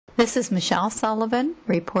This is Michelle Sullivan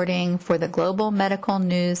reporting for the Global Medical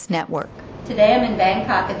News Network. Today I'm in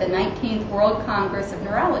Bangkok at the 19th World Congress of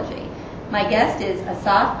Neurology. My guest is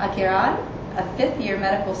Asaf Achiron, a fifth-year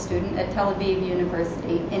medical student at Tel Aviv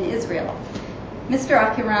University in Israel. Mr.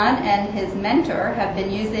 Achiron and his mentor have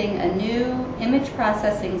been using a new image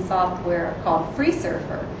processing software called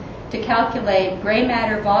Freesurfer to calculate gray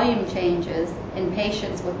matter volume changes in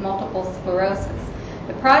patients with multiple sclerosis.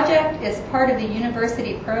 The project is part of a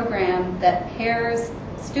university program that pairs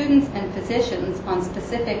students and physicians on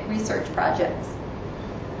specific research projects.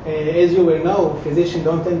 As you will know, physicians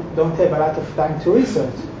don't have a lot of time to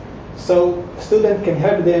research. So students can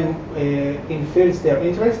help them in fields they are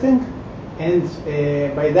interested in,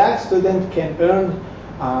 and by that student can earn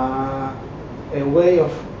a way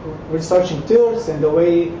of researching tools and the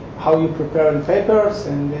way how you prepare the papers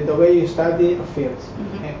and the way you study a field.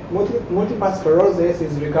 Multiple sclerosis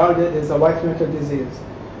is regarded as a white matter disease.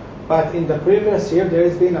 But in the previous year, there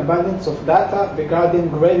has been abundance of data regarding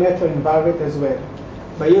gray matter involved as well.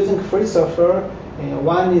 By using Freesurfer,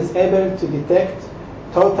 one is able to detect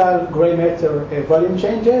total gray matter volume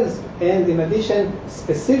changes and, in addition,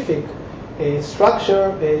 specific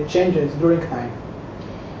structure changes during time.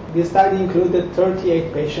 This study included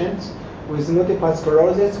 38 patients with multiple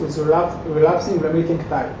sclerosis with relapsing remitting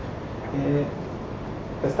type.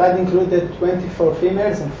 The study included 24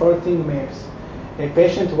 females and 14 males. A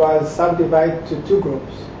patient was subdivided to two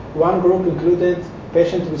groups. One group included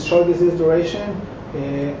patients with short disease duration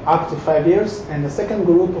up to 5 years, and the second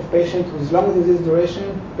group of patients with long disease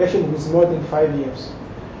duration, patients with more than 5 years.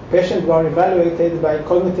 Patients were evaluated by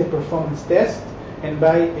cognitive performance tests and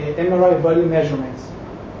by MRI volume measurements.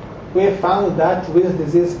 We have found that with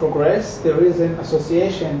disease progress, there is an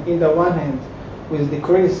association in the one hand with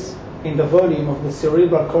decrease in the volume of the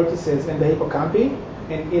cerebral cortices and the hippocampi,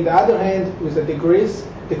 and in the other hand with a decrease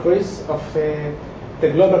of the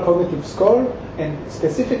global cognitive score, and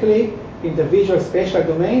specifically in the visual spatial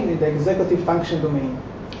domain, in the executive function domain.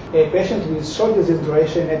 A patient with short disease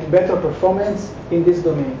duration had better performance in these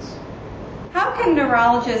domains. How can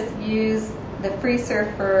neurologists use the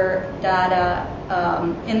Freesurfer data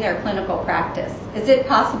in their clinical practice? Is it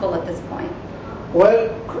possible at this point?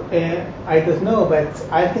 Well, I don't know, but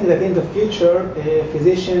I think that in the future, a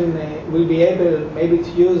physician will be able maybe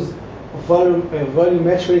to use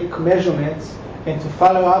volumetric measurements and to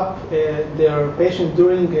follow up their patient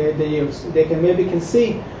during the years. They can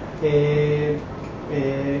see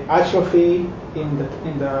atrophy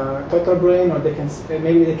in the total brain, or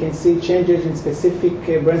maybe they can see changes in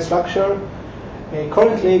specific brain structure.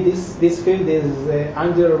 Currently, this field is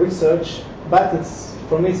under research, but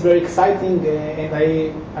for me it's very exciting, and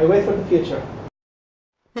I wait for the future.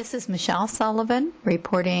 This is Michelle Sullivan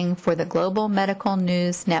reporting for the Global Medical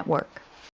News Network.